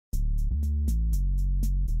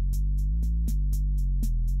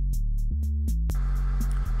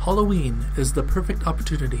Halloween is the perfect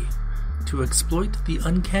opportunity to exploit the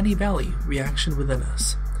uncanny valley reaction within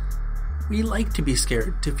us. We like to be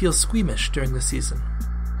scared, to feel squeamish during the season.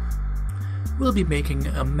 We'll be making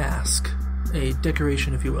a mask, a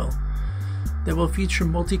decoration if you will, that will feature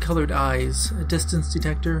multicolored eyes, a distance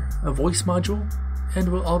detector, a voice module, and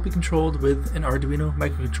will all be controlled with an Arduino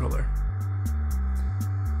microcontroller.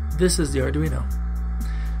 This is the Arduino.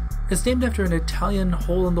 It's named after an Italian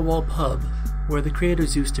hole-in-the-wall pub where the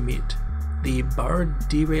creators used to meet, the Bar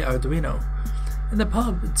di Re Arduino, and the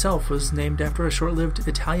pub itself was named after a short-lived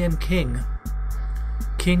Italian king,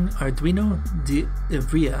 King Arduino di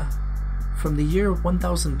Ivrea, from the year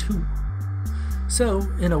 1002. So,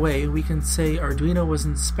 in a way, we can say Arduino was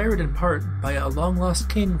inspired in part by a long-lost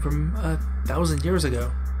king from 1,000 years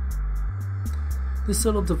ago. This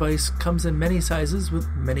little device comes in many sizes with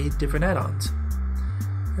many different add-ons.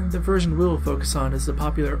 And the version we'll focus on is the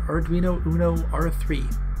popular Arduino Uno R3.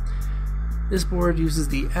 This board uses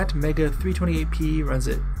the Atmega 328P, runs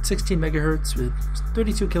at 16 MHz with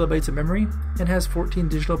 32 kilobytes of memory, and has 14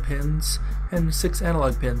 digital pins and 6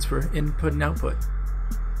 analog pins for input and output.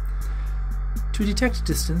 To detect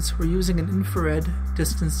distance, we're using an infrared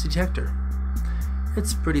distance detector.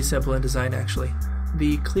 It's pretty simple in design actually.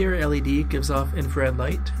 The clear LED gives off infrared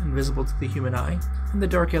light, invisible to the human eye, and the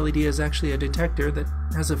dark LED is actually a detector that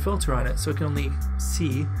has a filter on it so it can only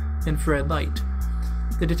see infrared light.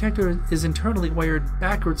 The detector is internally wired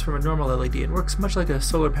backwards from a normal LED and works much like a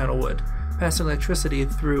solar panel would, passing electricity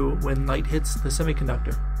through when light hits the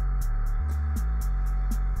semiconductor.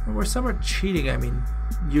 And we're somewhat cheating,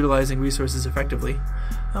 utilizing resources effectively,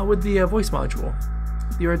 with the voice module.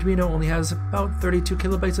 The Arduino only has about 32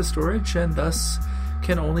 kilobytes of storage and thus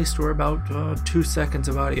can only store about 2 seconds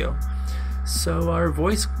of audio. So our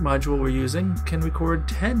voice module we're using can record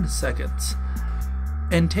 10 seconds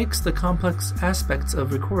and takes the complex aspects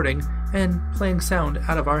of recording and playing sound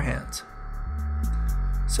out of our hands.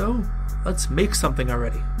 So let's make something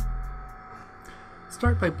already.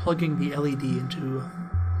 Start by plugging the LED into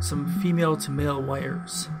some female to male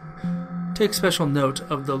wires. Take special note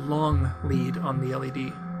of the long lead on the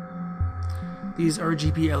LED. These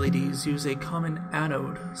RGB LEDs use a common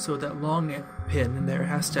anode, so that long pin in there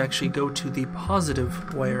has to actually go to the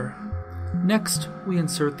positive wire. Next, we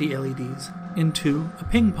insert the LEDs into a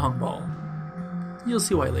ping pong ball. You'll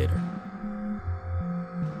see why later.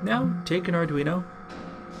 Now, take an Arduino,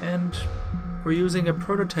 and we're using a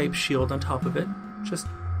prototype shield on top of it. Just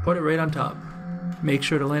put it right on top. Make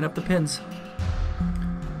sure to line up the pins.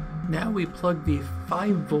 Now we plug the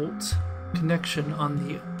 5-volt connection on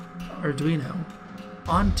the Arduino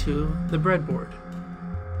onto the breadboard.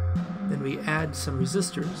 Then we add some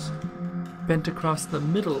resistors bent across the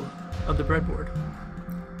middle of the breadboard.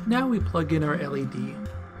 Now we plug in our LED.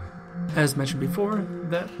 As mentioned before,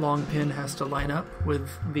 that long pin has to line up with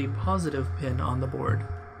the positive pin on the board.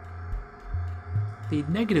 The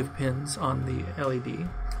negative pins on the LED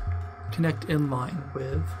connect in line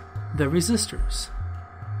with the resistors.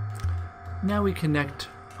 Now we connect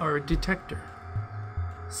our detector.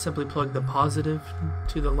 Simply plug the positive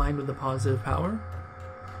to the line with the positive power,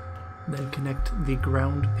 then connect the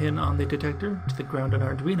ground pin on the detector to the ground on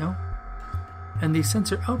Arduino, and the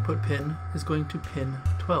sensor output pin is going to pin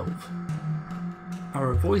 12.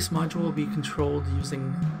 Our voice module will be controlled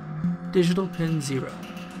using digital pin 0.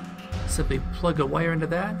 Simply plug a wire into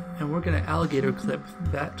that, and we're going to alligator clip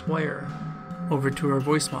that wire over to our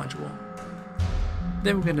voice module.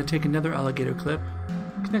 Then we're going to take another alligator clip,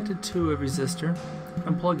 connect it to a resistor,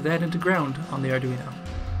 and plug that into ground on the Arduino.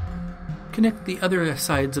 Connect the other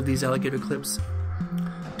sides of these alligator clips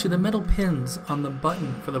to the metal pins on the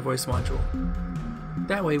button for the voice module.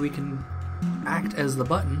 That way we can act as the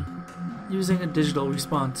button using a digital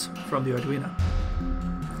response from the Arduino.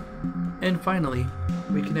 And finally,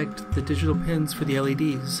 we connect the digital pins for the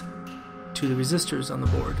LEDs to the resistors on the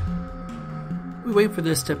board. We wait for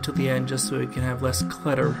this step till the end just so we can have less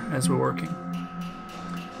clutter as we're working.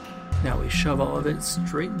 Now we shove all of it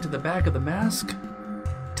straight into the back of the mask,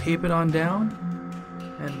 tape it on down,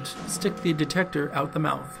 and stick the detector out the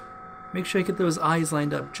mouth. Make sure you get those eyes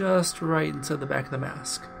lined up just right inside the back of the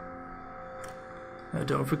mask. Now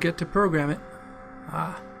don't forget to program it.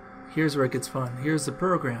 Here's where it gets fun. Here's the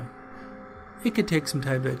program. It could take some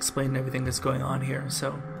time to explain everything that's going on here,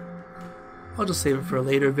 so I'll just save it for a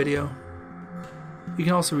later video. You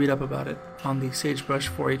can also read up about it on the Sagebrush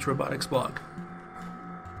 4-H Robotics blog.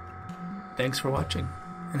 Thanks for watching,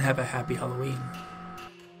 and have a happy Halloween.